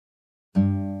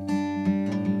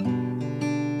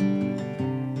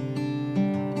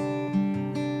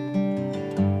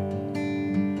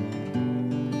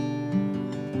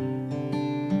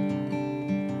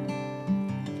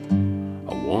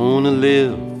wanna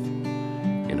live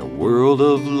in a world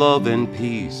of love and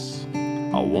peace.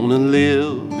 I wanna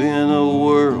live in a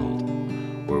world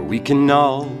where we can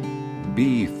all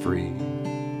be free.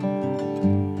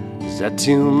 Is that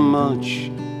too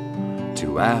much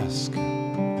to ask?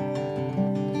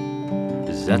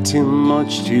 Is that too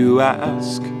much to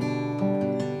ask?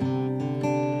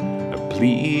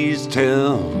 Please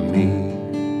tell me.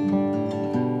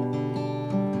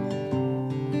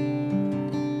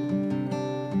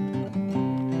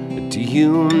 Do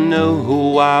you know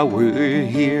why we're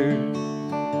here?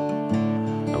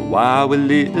 And why we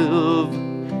live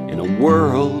in a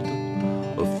world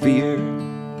of fear?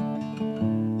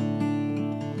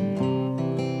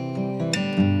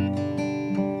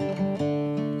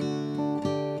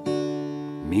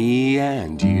 Me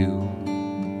and you.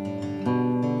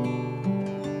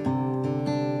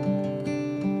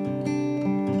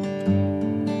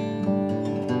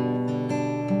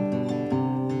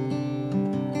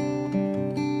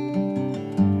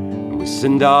 We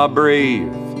send our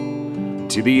brave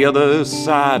to the other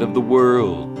side of the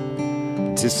world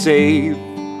to save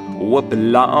what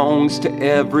belongs to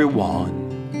everyone,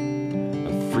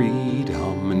 of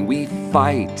freedom. And we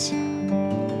fight,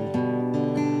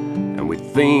 and we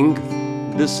think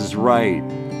this is right.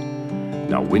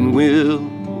 Now when will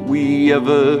we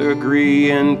ever agree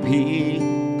in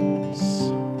peace?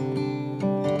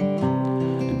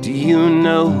 Do you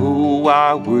know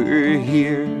why we're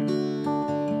here?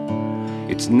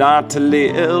 It's not to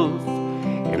live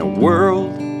in a world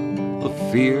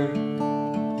of fear.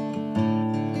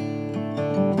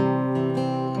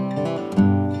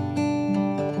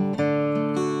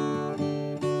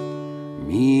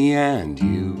 Me and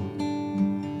you.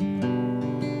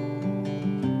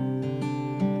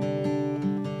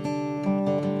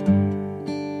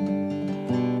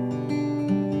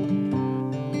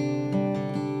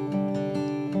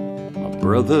 My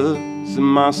brothers and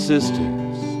my sisters,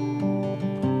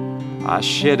 I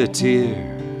shed a tear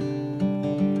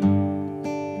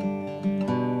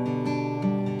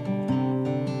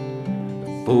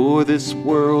for this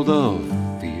world of